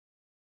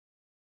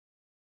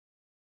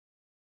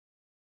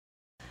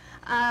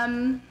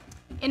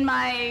In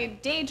my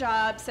day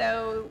job,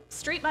 so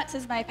Street Mutts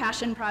is my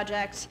passion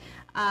project,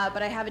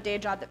 but I have a day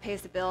job that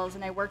pays the bills,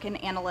 and I work in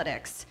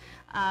analytics.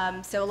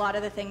 So a lot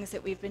of the things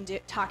that we've been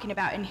talking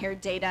about in here,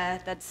 data,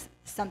 that's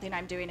something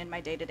I'm doing in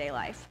my day-to-day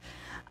life.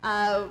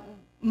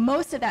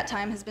 Most of that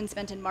time has been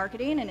spent in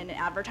marketing and in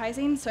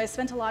advertising, so I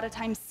spent a lot of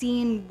time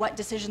seeing what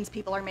decisions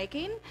people are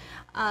making.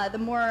 The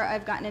more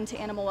I've gotten into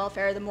animal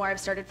welfare, the more I've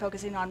started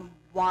focusing on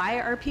why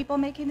are people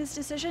making these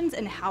decisions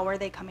and how are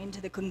they coming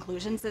to the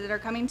conclusions that they're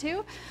coming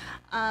to.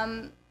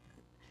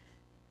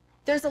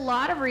 There's a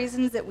lot of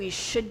reasons that we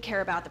should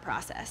care about the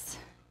process.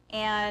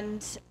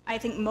 And I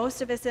think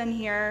most of us in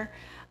here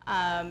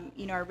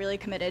are really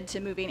committed to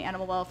moving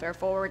animal welfare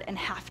forward and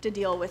have to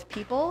deal with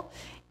people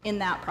in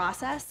that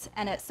process.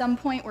 And at some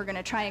point, we're going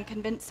to try and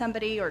convince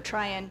somebody or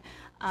try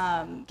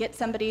and get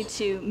somebody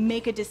to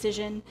make a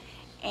decision.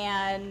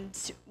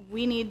 And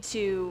we need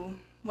to,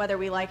 whether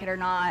we like it or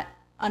not,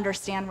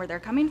 understand where they're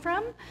coming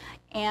from.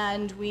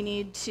 And we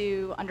need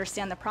to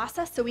understand the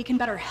process so we can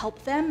better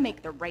help them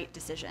make the right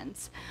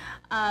decisions.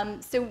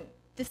 So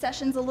this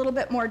session's a little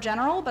bit more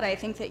general, but I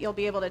think that you'll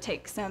be able to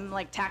take some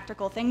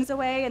tactical things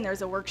away, and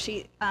there's a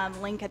worksheet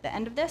link at the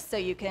end of this so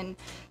you can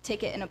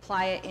take it and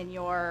apply it in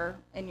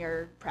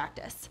your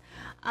practice.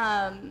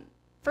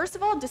 First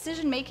of all,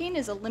 decision making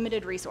is a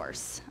limited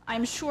resource.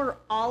 I'm sure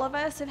all of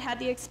us have had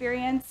the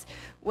experience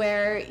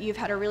where you've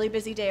had a really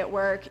busy day at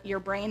work, your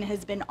brain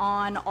has been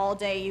on all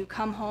day, you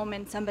come home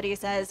and somebody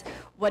says,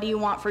 "What do you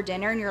want for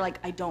dinner?" And you're like,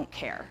 "I don't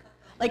care."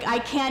 I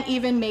can't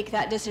even make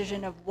that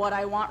decision of what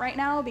I want right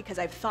now because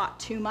I've thought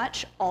too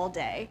much all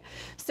day.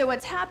 So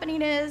what's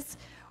happening is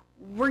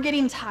we're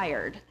getting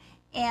tired.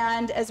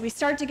 And as we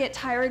start to get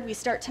tired, we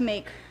start to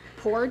make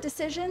poor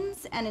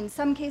decisions. And in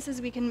some cases,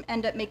 we can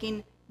end up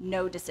making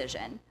no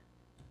decision.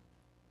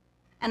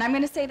 And I'm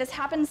going to say this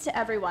happens to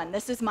everyone.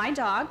 This is my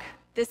dog.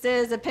 This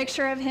is a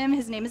picture of him.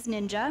 His name is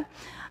Ninja.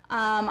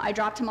 I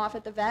dropped him off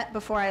at the vet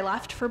before I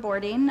left for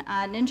boarding.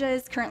 Ninja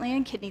is currently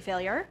in kidney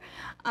failure.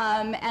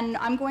 And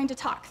I'm going to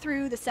talk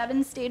through the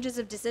 7 stages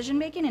of decision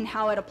making and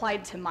how it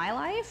applied to my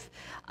life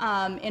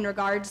in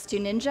regards to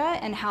Ninja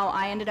and how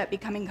I ended up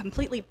becoming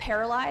completely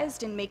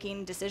paralyzed in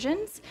making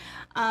decisions.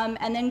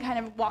 And then kind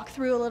of walk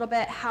through a little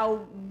bit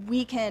how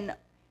we can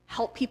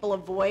help people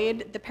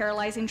avoid the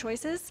paralyzing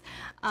choices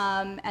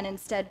and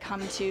instead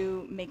come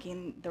to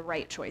making the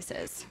right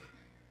choices.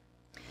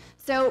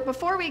 So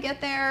before we get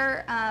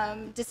there,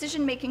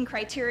 decision-making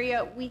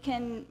criteria, we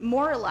can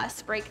more or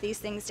less break these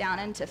things down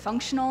into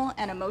functional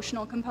and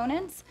emotional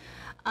components.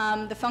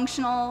 The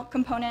functional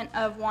component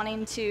of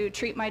wanting to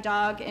treat my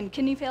dog in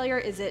kidney failure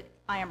is that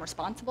I am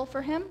responsible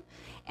for him,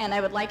 and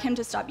I would like him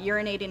to stop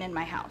urinating in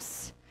my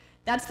house.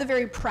 That's the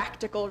very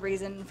practical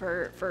reason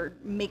for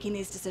making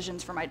these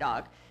decisions for my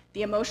dog.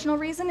 The emotional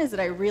reason is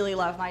that I really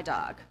love my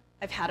dog.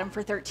 I've had him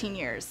for 13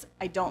 years.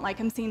 I don't like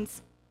him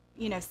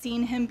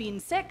seeing him being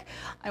sick.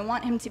 I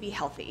want him to be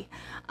healthy.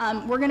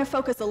 We're going to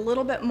focus a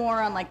little bit more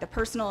on the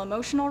personal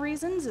emotional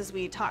reasons as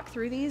we talk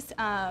through these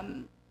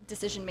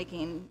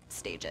decision-making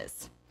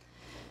stages.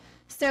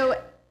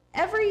 So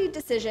every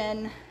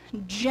decision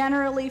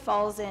generally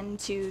falls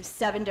into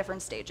 7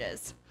 different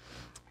stages.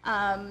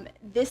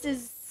 This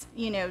is,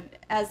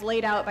 as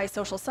laid out by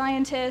social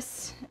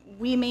scientists.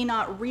 We may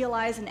not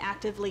realize and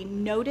actively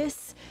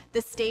notice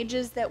the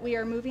stages that we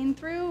are moving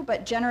through,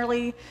 but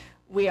generally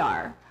we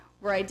are.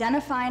 We're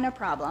identifying a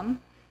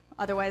problem,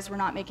 otherwise we're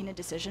not making a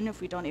decision if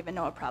we don't even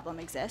know a problem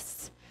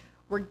exists.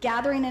 We're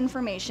gathering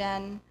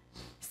information,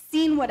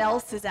 seeing what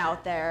else is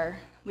out there.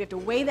 We have to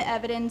weigh the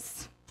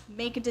evidence,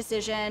 make a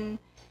decision,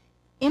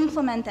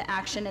 implement the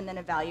action, and then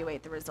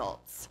evaluate the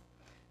results.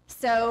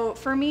 So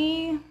for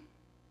me,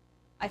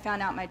 I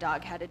found out my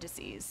dog had a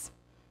disease.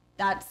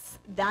 That's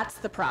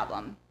the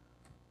problem.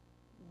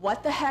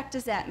 What the heck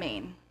does that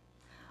mean?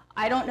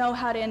 I don't know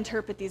how to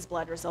interpret these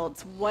blood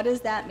results. What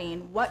does that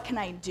mean? What can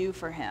I do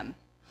for him?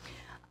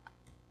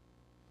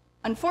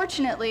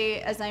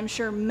 Unfortunately, as I'm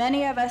sure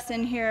many of us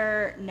in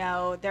here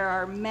know, there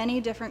are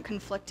many different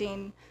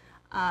conflicting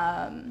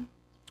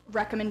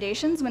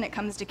recommendations when it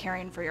comes to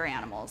caring for your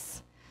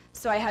animals.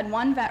 So I had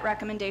one vet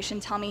recommendation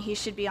tell me he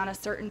should be on a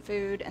certain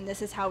food and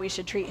this is how we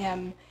should treat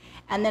him.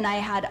 And then I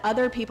had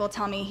other people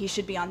tell me he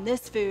should be on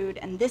this food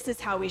and this is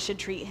how we should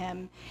treat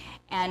him.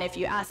 And if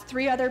you asked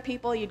 3 other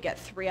people, you'd get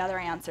 3 other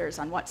answers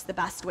on what's the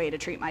best way to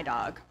treat my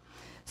dog.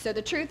 So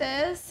the truth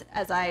is,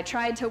 as I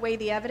tried to weigh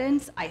the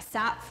evidence, I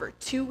sat for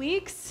 2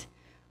 weeks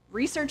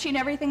researching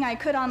everything I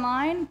could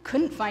online,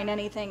 couldn't find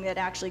anything that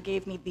actually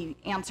gave me the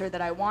answer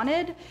that I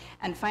wanted.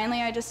 And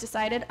finally, I just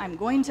decided I'm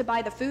going to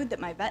buy the food that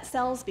my vet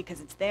sells because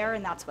it's there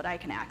and that's what I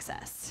can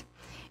access.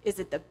 Is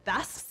it the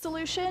best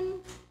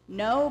solution?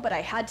 No, but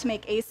I had to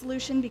make a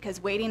solution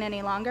because waiting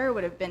any longer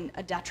would have been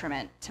a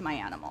detriment to my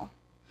animal.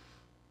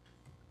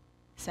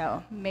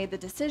 So made the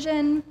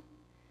decision,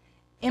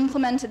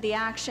 implemented the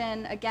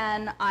action.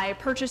 Again, I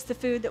purchased the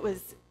food that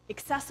was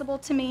accessible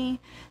to me,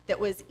 that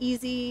was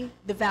easy.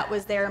 The vet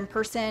was there in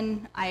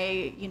person.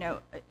 I,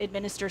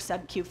 administer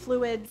sub-Q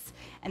fluids,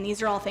 and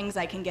these are all things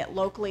I can get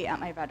locally at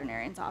my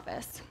veterinarian's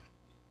office.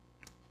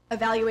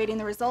 Evaluating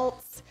the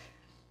results.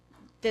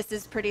 This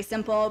is pretty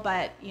simple,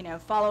 but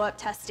follow-up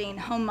testing,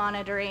 home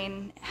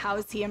monitoring, how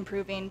is he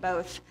improving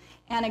both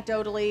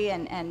anecdotally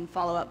and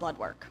follow-up blood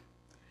work.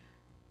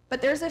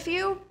 But there's a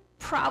few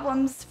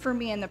problems for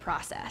me in the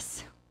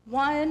process.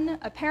 One,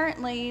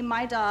 apparently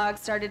my dog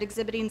started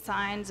exhibiting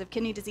signs of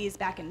kidney disease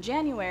back in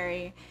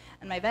January,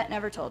 and my vet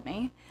never told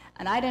me,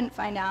 and I didn't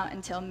find out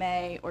until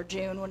May or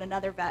June when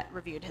another vet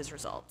reviewed his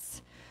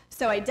results.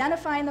 So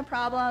identifying the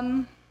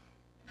problem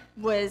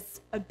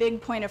was a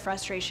big point of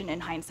frustration in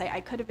hindsight. I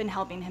could have been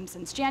helping him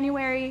since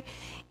January,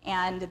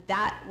 and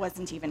that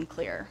wasn't even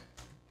clear.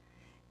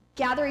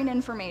 Gathering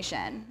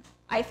information.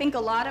 I think a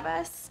lot of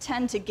us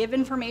tend to give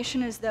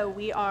information as though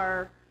we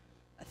are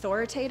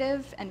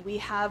authoritative and we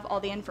have all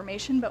the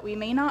information, but we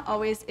may not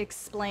always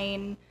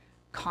explain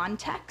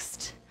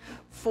context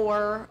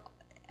for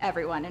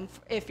everyone. And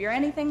if you're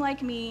anything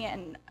like me,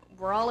 and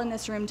we're all in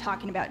this room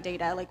talking about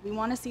data, like we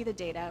want to see the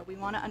data, we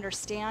want to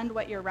understand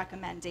what you're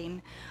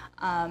recommending.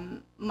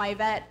 My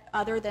vet,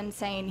 other than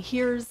saying,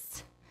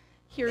 here's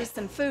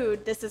some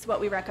food, this is what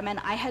we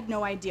recommend, I had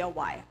no idea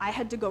why. I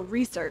had to go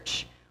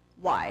research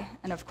why.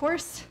 And of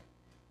course,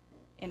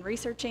 in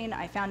researching,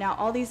 I found out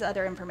all these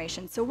other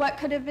information. So what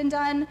could have been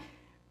done?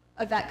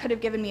 A vet could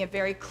have given me a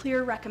very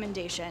clear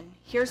recommendation.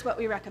 Here's what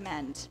we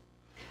recommend.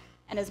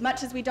 And as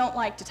much as we don't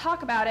like to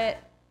talk about it,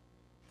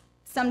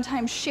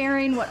 sometimes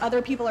sharing what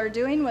other people are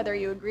doing, whether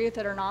you agree with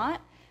it or not,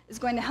 is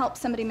going to help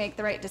somebody make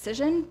the right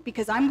decision,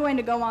 because I'm going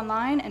to go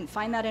online and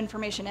find that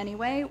information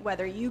anyway,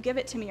 whether you give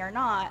it to me or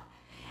not.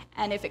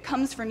 And if it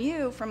comes from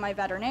you, from my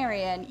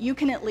veterinarian, you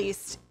can at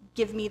least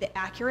give me the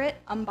accurate,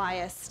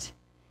 unbiased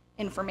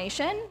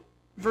information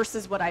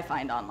versus what I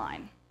find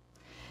online.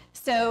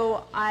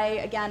 So I,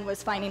 again,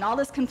 was finding all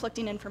this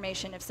conflicting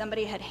information. If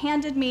somebody had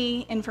handed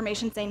me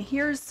information saying,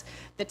 here's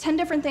the 10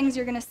 different things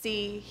you're going to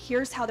see,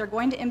 here's how they're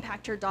going to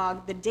impact your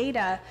dog, the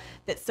data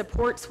that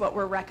supports what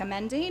we're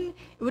recommending,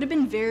 it would have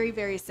been very,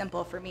 very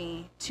simple for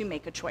me to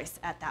make a choice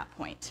at that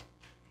point.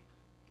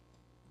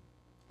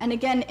 And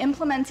again,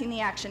 implementing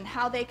the action,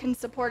 how they can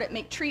support it,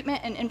 make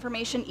treatment and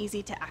information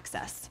easy to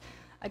access.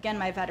 Again,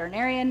 my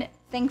veterinarian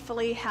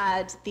thankfully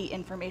had the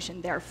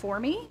information there for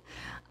me,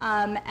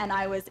 and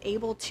I was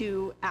able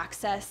to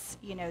access,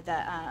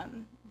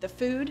 the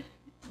food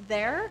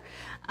there,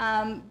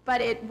 but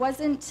it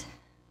wasn't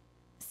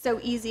so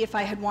easy if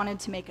I had wanted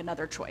to make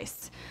another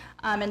choice.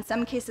 In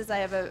some cases, I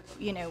have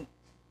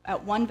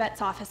at one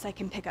vet's office I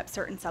can pick up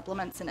certain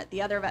supplements, and at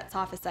the other vet's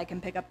office I can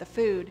pick up the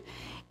food,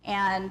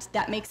 and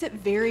that makes it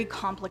very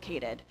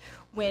complicated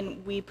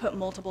when we put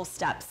multiple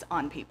steps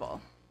on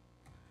people.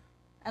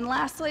 And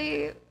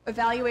lastly,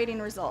 evaluating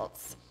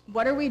results.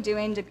 What are we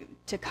doing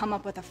to come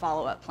up with a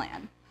follow-up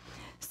plan?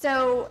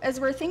 So as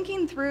we're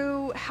thinking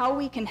through how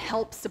we can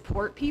help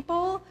support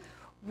people,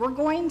 we're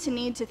going to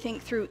need to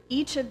think through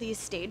each of these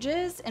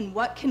stages and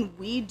what can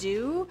we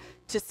do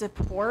to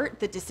support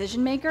the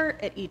decision maker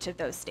at each of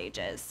those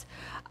stages.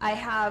 I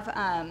have,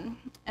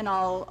 and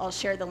I'll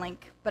share the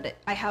link, but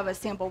I have a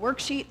sample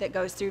worksheet that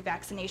goes through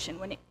vaccination.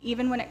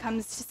 Even when it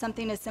comes to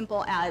something as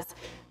simple as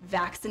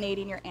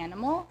vaccinating your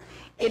animal,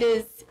 it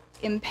is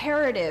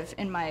imperative,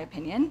 in my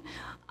opinion,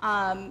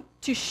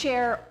 to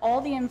share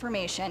all the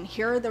information.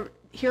 Here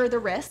are the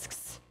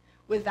risks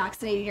with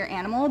vaccinating your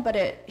animal, but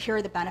here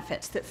are the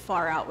benefits that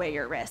far outweigh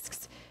your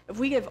risks. If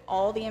we give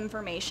all the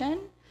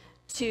information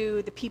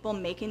to the people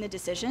making the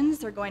decisions,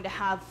 they're going to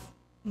have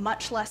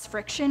much less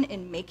friction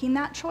in making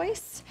that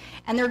choice,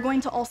 and they're going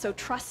to also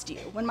trust you.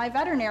 When my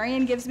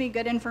veterinarian gives me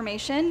good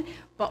information,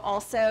 but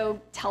also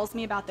tells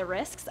me about the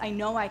risks, I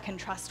know I can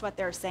trust what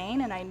they're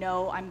saying, and I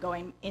know I'm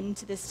going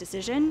into this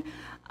decision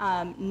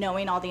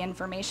knowing all the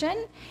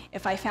information.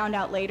 If I found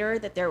out later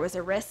that there was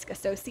a risk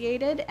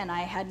associated and I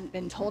hadn't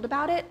been told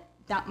about it,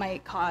 that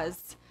might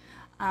cause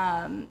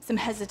some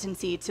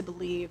hesitancy to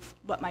believe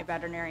what my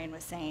veterinarian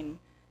was saying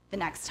the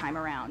next time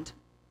around.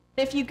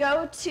 If you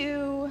go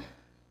to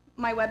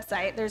my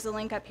website, there's a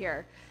link up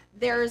here.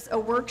 There's a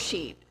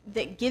worksheet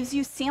that gives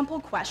you sample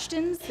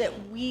questions that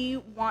we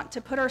want to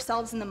put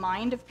ourselves in the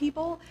mind of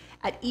people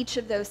at each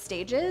of those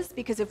stages,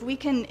 because if we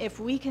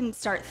can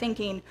start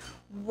thinking,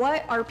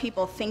 what are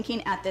people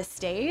thinking at this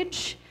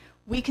stage,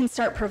 we can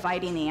start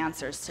providing the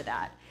answers to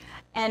that.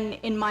 And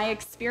in my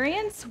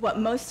experience, what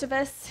most of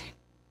us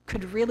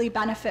could really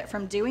benefit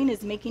from doing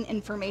is making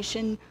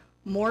information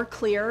more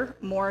clear,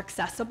 more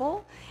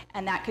accessible,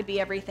 and that could be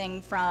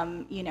everything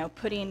from,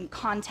 putting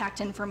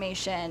contact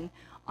information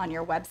on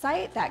your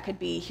website. That could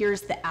be, here's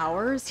the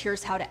hours,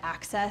 here's how to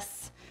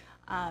access,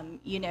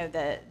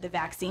 the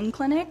vaccine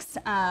clinics,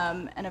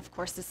 and of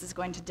course this is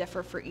going to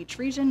differ for each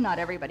region. Not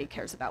everybody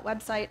cares about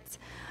websites,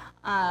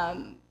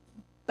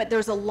 but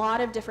there's a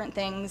lot of different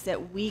things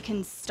that we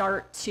can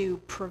start to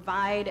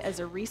provide as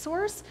a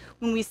resource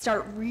when we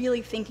start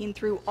really thinking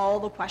through all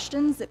the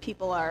questions that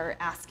people are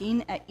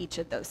asking at each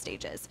of those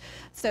stages.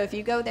 So if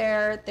you go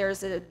there,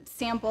 there's a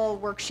sample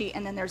worksheet,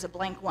 and then there's a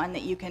blank one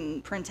that you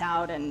can print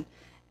out and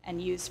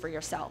use for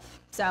yourself.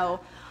 So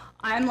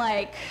I'm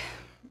like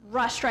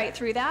rushed right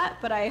through that,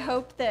 but I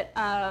hope that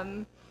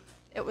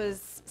it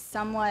was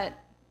somewhat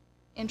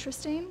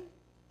interesting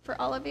for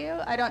all of you.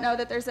 I don't know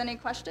that there's any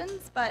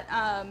questions, but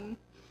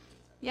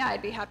yeah,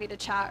 I'd be happy to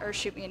chat or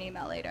shoot me an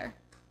email later.